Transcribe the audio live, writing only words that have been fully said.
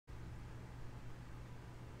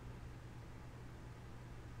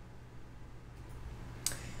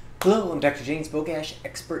Hello, I'm Dr. James Bogash,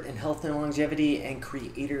 expert in health and longevity and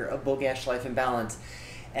creator of Bogash Life in Balance.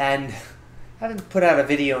 And I haven't put out a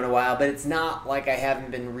video in a while, but it's not like I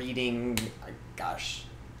haven't been reading,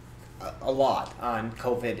 a lot on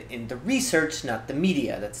COVID in the research, not the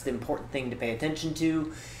media. That's the important thing to pay attention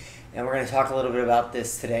to. And we're going to talk a little bit about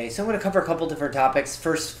this today. So I'm going to cover a couple different topics.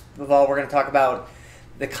 First of all, we're going to talk about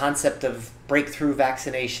the concept of breakthrough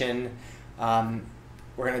vaccination.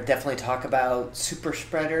 We're going to definitely talk about super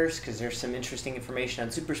spreaders because there's some interesting information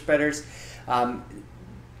on super spreaders.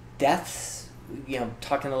 Deaths,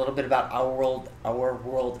 talking a little bit about our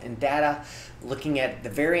world and data, looking at the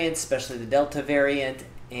variants, especially the Delta variant,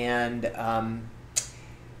 and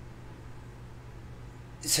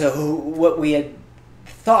so what we had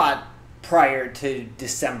thought prior to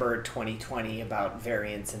December 2020 about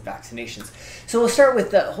variants and vaccinations. So we'll start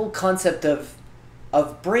with the whole concept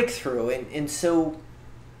of breakthrough, and so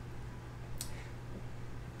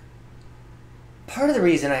part of the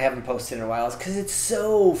reason I haven't posted in a while is because it's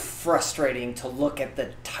so frustrating to look at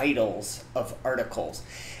the titles of articles.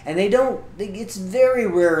 And it's very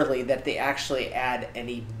rarely that they actually add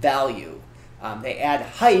any value. They add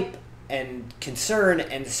hype and concern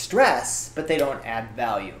and stress, but they don't add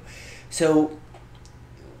value. So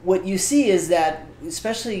what you see is that,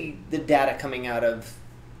 especially the data coming out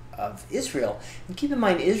of Israel, and keep in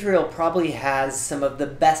mind Israel probably has some of the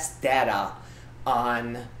best data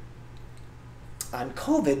on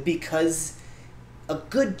COVID because a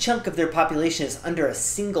good chunk of their population is under a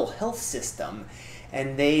single health system,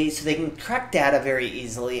 and so they can track data very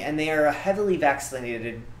easily, and they are a heavily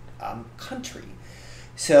vaccinated country.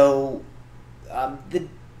 So the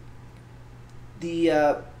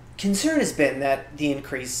concern has been that the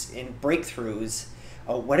increase in breakthroughs,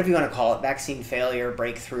 whatever you want to call it, vaccine failure,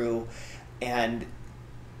 breakthrough, and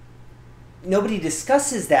nobody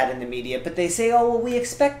discusses that in the media, but they say, oh, well, we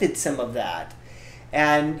expected some of that.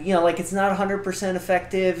 And, it's not 100%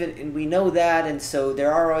 effective, and we know that, and so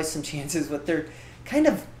there are always some chances. What they're kind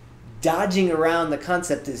of dodging around the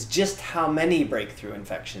concept is just how many breakthrough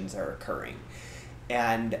infections are occurring.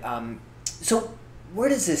 And so where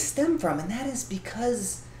does this stem from? And that is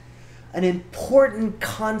because an important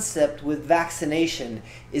concept with vaccination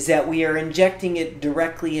is that we are injecting it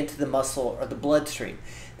directly into the muscle or the bloodstream.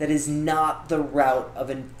 That is not the route of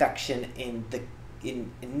infection in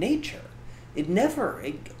nature. It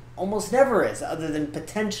almost never is, other than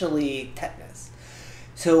potentially tetanus.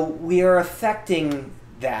 So we are affecting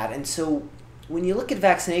that. And so when you look at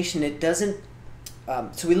vaccination, it doesn't,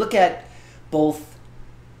 so we look at both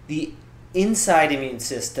the inside immune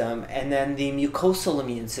system and then the mucosal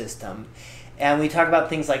immune system. And we talk about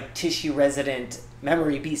things like tissue-resident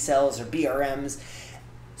memory B cells or BRMs.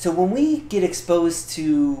 So when we get exposed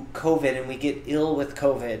to COVID and we get ill with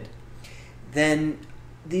COVID, then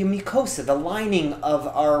the mucosa, the lining of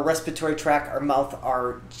our respiratory tract, our mouth,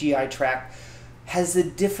 our GI tract, has a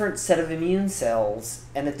different set of immune cells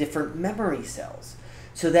and a different memory cells.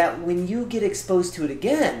 So that when you get exposed to it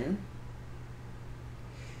again,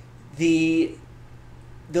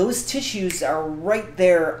 those tissues are right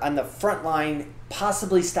there on the front line,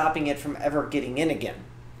 possibly stopping it from ever getting in again.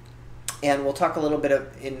 And we'll talk a little bit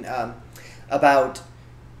about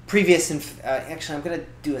previous, actually I'm going to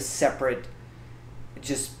do a separate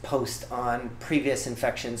just post on previous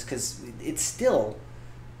infections because it's still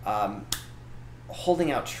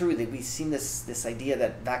holding out true that we've seen this idea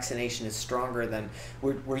that vaccination is stronger than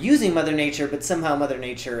we're using Mother Nature, but somehow Mother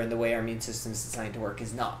Nature and the way our immune system is designed to work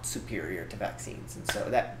is not superior to vaccines, and so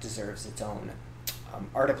that deserves its own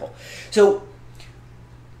article. So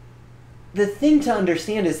the thing to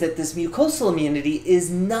understand is that this mucosal immunity is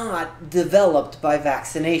not developed by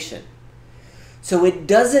vaccination. So it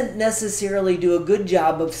doesn't necessarily do a good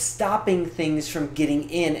job of stopping things from getting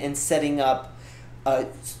in and setting up a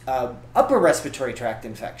upper respiratory tract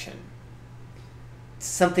infection. It's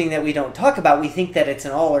something that we don't talk about. We think that it's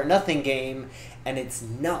an all or nothing game, and it's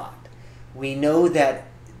not. We know that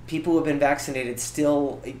people who have been vaccinated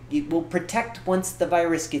it will protect once the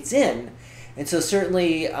virus gets in. And so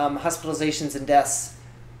certainly hospitalizations and deaths,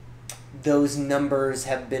 those numbers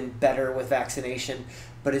have been better with vaccination.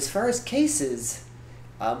 But as far as cases,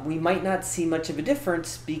 we might not see much of a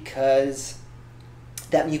difference because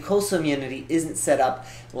that mucosal immunity isn't set up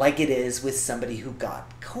like it is with somebody who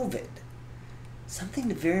got COVID. Something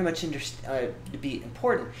to very much to be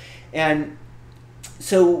important. And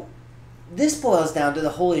so this boils down to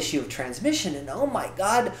the whole issue of transmission. And oh my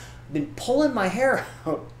God, I've been pulling my hair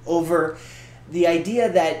out over the idea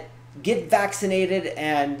that get vaccinated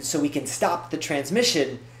and so we can stop the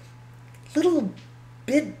transmission. Little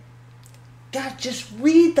bit, God, just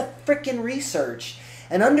read the frickin' research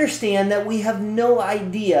and understand that we have no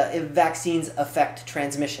idea if vaccines affect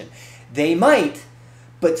transmission. They might,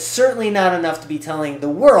 but certainly not enough to be telling the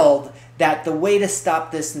world that the way to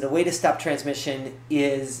stop this and the way to stop transmission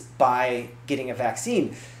is by getting a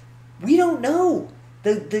vaccine. We don't know.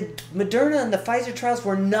 The Moderna and the Pfizer trials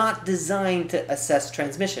were not designed to assess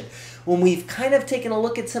transmission. When we've kind of taken a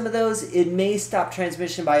look at some of those, it may stop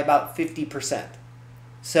transmission by about 50%.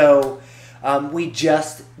 So we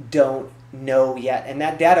just don't know yet, and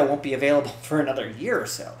that data won't be available for another year or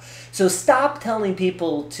so. So stop telling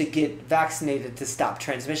people to get vaccinated to stop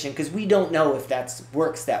transmission, because we don't know if that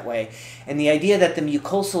works that way. And the idea that the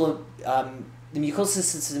mucosal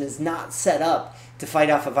system is not set up to fight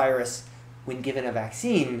off a virus when given a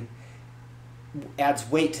vaccine adds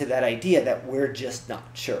weight to that idea that we're just not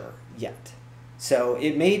sure yet. So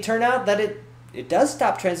it may turn out that it does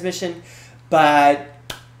stop transmission, but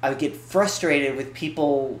I would get frustrated with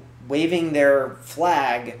people waving their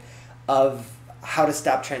flag of how to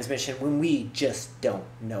stop transmission when we just don't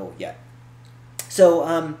know yet.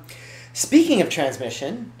 So speaking of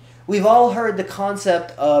transmission, we've all heard the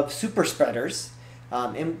concept of super spreaders,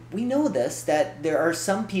 and we know this, that there are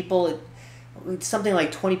some people, something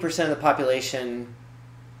like 20% of the population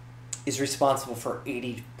is responsible for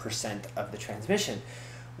 80% of the transmission.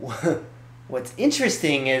 What's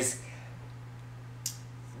interesting is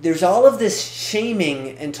there's all of this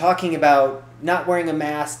shaming and talking about not wearing a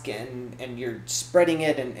mask and you're spreading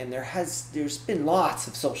it, and there's been lots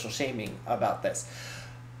of social shaming about this.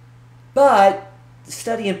 But the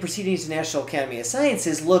study in Proceedings of the National Academy of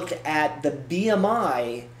Sciences looked at the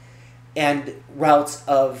BMI and routes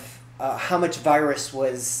of how much virus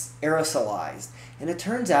was aerosolized. And it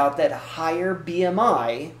turns out that higher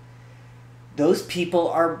BMI, those people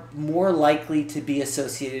are more likely to be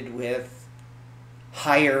associated with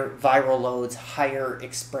higher viral loads, higher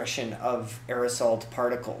expression of aerosol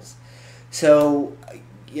particles. So,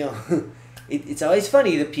 it's always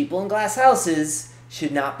funny that people in glass houses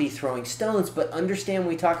should not be throwing stones, but understand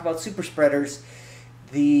when we talk about super spreaders,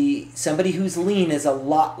 somebody who's lean is a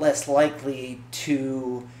lot less likely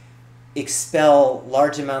to expel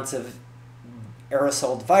large amounts of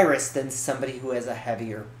aerosol virus than somebody who has a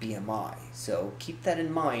heavier BMI. So keep that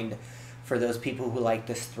in mind for those people who like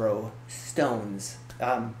to throw stones.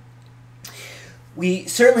 We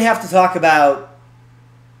certainly have to talk about,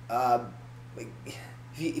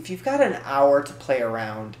 if you've got an hour to play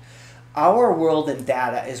around, Our World in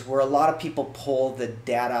Data is where a lot of people pull the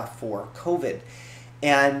data for COVID.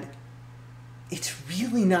 And it's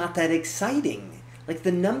really not that exciting. Like,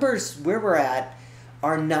 the numbers where we're at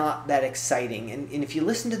are not that exciting. And if you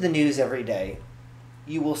listen to the news every day,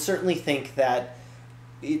 you will certainly think that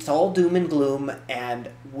it's all doom and gloom and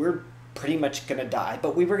we're pretty much going to die.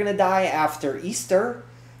 But we were going to die after Easter.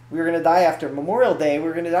 We were going to die after Memorial Day. We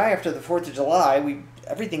were going to die after the 4th of July.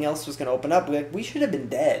 Everything else was going to open up. We should have been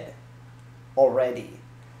dead already.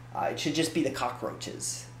 It should just be the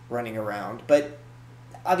cockroaches running around. But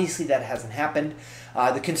obviously that hasn't happened.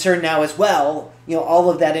 The concern now as well, all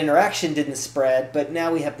of that interaction didn't spread, but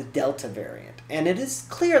now we have the Delta variant. And it is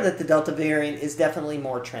clear that the Delta variant is definitely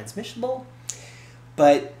more transmissible,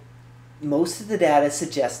 but most of the data is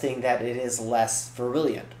suggesting that it is less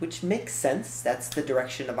virulent, which makes sense. That's the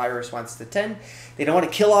direction a virus wants to tend. They don't want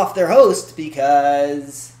to kill off their host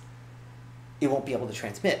because it won't be able to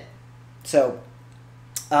transmit. So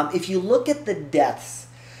if you look at the deaths,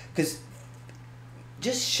 because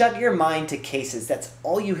just shut your mind to cases. That's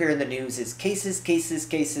all you hear in the news is cases, cases,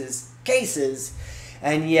 cases, cases.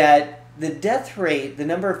 And yet the death rate, the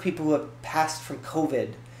number of people who have passed from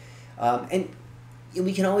COVID, and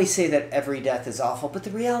we can always say that every death is awful, but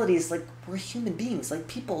the reality is, like, we're human beings. Like,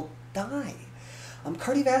 people die.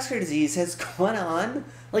 Cardiovascular disease has gone on.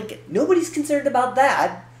 Like, nobody's concerned about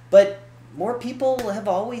that, but more people have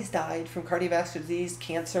always died from cardiovascular disease,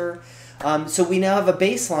 cancer. So we now have a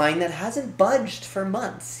baseline that hasn't budged for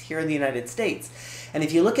months here in the United States. And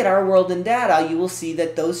if you look at Our World in Data, you will see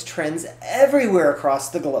that those trends everywhere across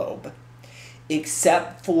the globe,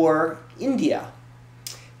 except for India,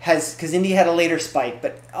 because India had a later spike,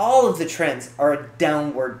 but all of the trends are a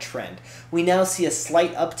downward trend. We now see a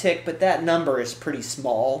slight uptick, but that number is pretty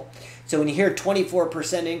small. So when you hear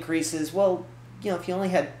 24% increases, well, if you only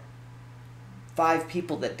had 5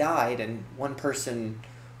 people that died and 1 person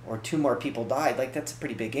or 2 more people died, like, that's a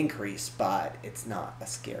pretty big increase, but it's not a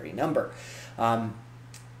scary number. And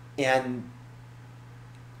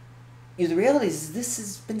the reality is, this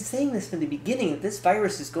has been saying this from the beginning, that this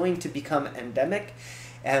virus is going to become endemic,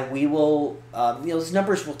 and we will, those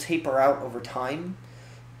numbers will taper out over time.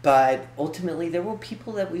 But ultimately, there will be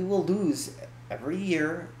people that we will lose every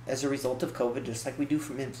year as a result of COVID, just like we do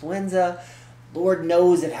from influenza. Lord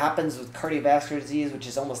knows it happens with cardiovascular disease, which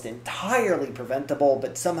is almost entirely preventable,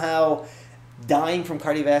 but somehow dying from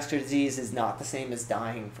cardiovascular disease is not the same as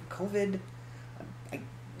dying from COVID.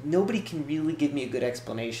 Nobody can really give me a good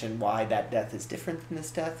explanation why that death is different than this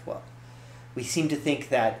death. Well, we seem to think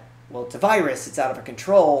that, well, it's a virus, it's out of our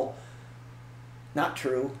control. Not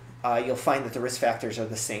true. You'll find that the risk factors are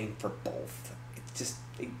the same for both.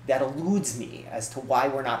 That eludes me as to why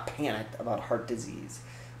we're not panicked about heart disease,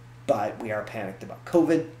 but we are panicked about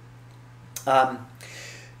COVID.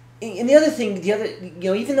 And the other thing,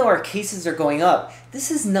 even though our cases are going up,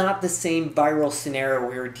 this is not the same viral scenario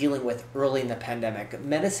we were dealing with early in the pandemic.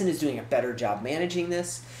 Medicine is doing a better job managing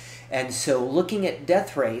this. And so looking at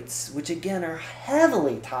death rates, which again are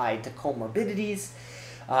heavily tied to comorbidities,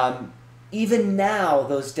 even now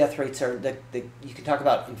those death rates are, you can talk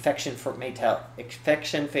about infection fatality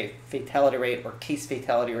rate or case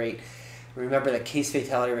fatality rate. Remember, the case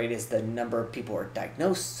fatality rate is the number of people who are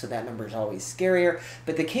diagnosed, so that number is always scarier.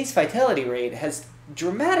 But the case fatality rate has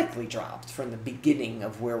dramatically dropped from the beginning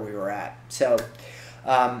of where we were at. So,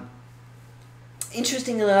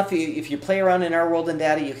 interesting enough, if you play around in our world and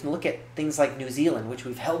data, you can look at things like New Zealand, which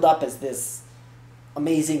we've held up as this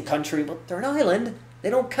amazing country, but they're an island. They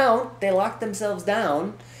don't count. They lock themselves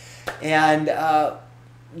down. And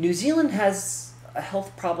New Zealand has a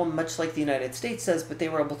health problem much like the United States does, but they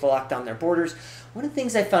were able to lock down their borders. One of the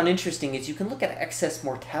things I found interesting is you can look at excess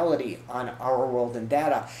mortality on our world and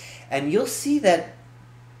data, and you'll see that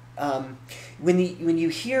when you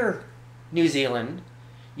hear New Zealand,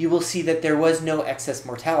 you will see that there was no excess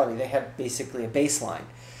mortality. They have basically a baseline.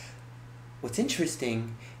 What's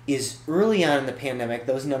interesting is early on in the pandemic,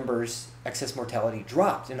 those numbers, excess mortality,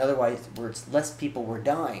 dropped. In other words, less people were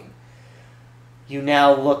dying. You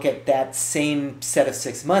now look at that same set of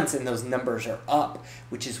 6 months and those numbers are up,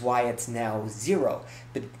 which is why it's now 0.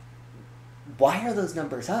 But why are those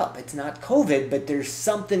numbers up? It's not COVID, but there's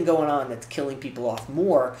something going on that's killing people off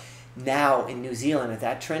more now in New Zealand. If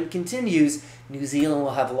that trend continues, New Zealand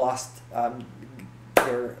will have lost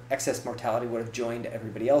their excess mortality, would have joined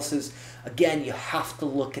everybody else's. Again, you have to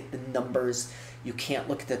look at the numbers. You can't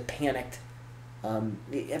look at the panicked.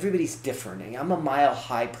 Everybody's different. I'm a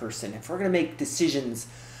mile-high person. If we're going to make decisions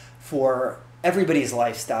for everybody's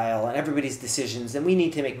lifestyle and everybody's decisions, then we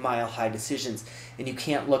need to make mile-high decisions. And you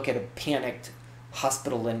can't look at a panicked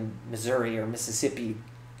hospital in Missouri or Mississippi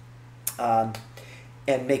and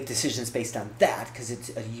make decisions based on that, because it's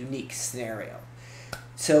a unique scenario.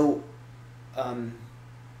 So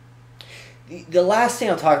the last thing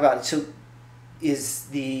I'll talk about is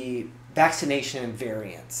the vaccination and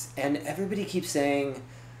variants. And everybody keeps saying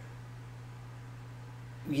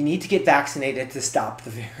you need to get vaccinated to stop the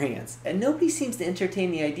variants. And nobody seems to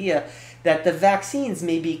entertain the idea that the vaccines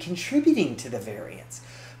may be contributing to the variants.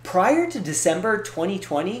 Prior to December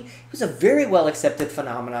 2020, it was a very well accepted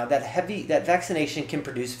phenomena that vaccination can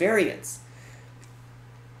produce variants.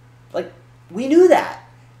 Like, we knew that.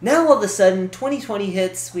 Now all of a sudden, 2020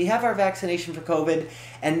 hits, we have our vaccination for COVID,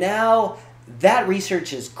 and now that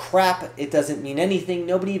research is crap. It doesn't mean anything.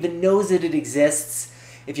 Nobody even knows that it exists.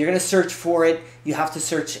 If you're going to search for it, you have to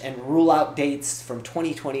search and rule out dates from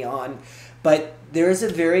 2020 on. But there is a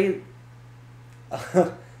very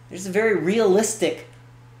realistic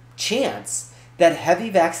chance that heavy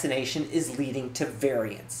vaccination is leading to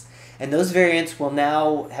variants. And those variants will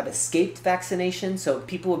now have escaped vaccination. So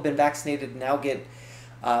people who have been vaccinated now get,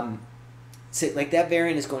 that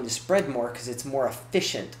variant is going to spread more because it's more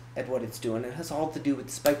efficient at what it's doing. It has all to do with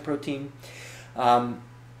the spike protein. Again,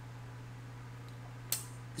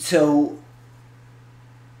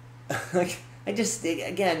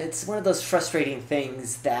 it's one of those frustrating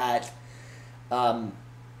things that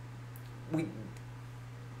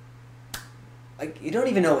you don't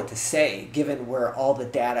even know what to say, given where all the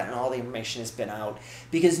data and all the information has been out,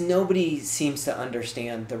 because nobody seems to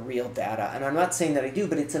understand the real data. And I'm not saying that I do,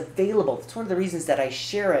 but it's available. It's one of the reasons that I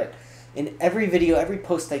share it in every video, every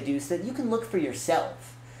post I do, so that you can look for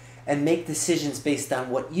yourself and make decisions based on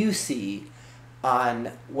what you see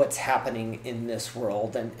on what's happening in this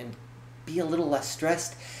world, and be a little less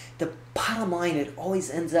stressed. The bottom line, it always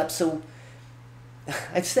ends up, so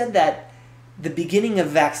I've said that the beginning of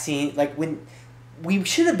vaccine, like when we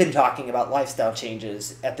should have been talking about lifestyle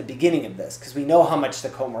changes at the beginning of this, because we know how much the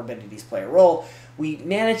comorbidities play a role. We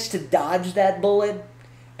managed to dodge that bullet,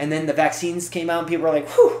 and then the vaccines came out and people were like,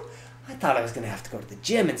 whew, I thought I was going to have to go to the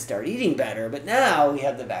gym and start eating better, but now we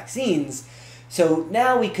have the vaccines. So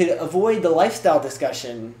now we could avoid the lifestyle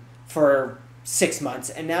discussion for 6 months,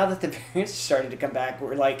 and now that the variants are starting to come back,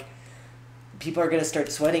 we're like, people are going to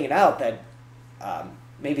start sweating it out that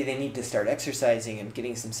maybe they need to start exercising and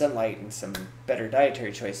getting some sunlight and some better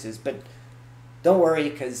dietary choices. But don't worry,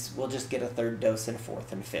 because we'll just get a 3rd dose and a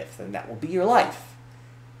 4th and a 5th, and that will be your life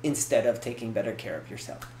instead of taking better care of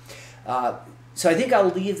yourself. So I think I'll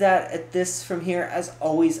leave that at this from here. As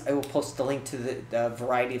always, I will post the link to the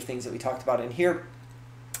variety of things that we talked about in here.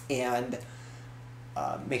 And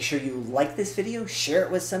make sure you like this video, share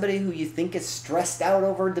it with somebody who you think is stressed out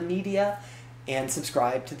over the media, and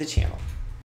subscribe to the channel.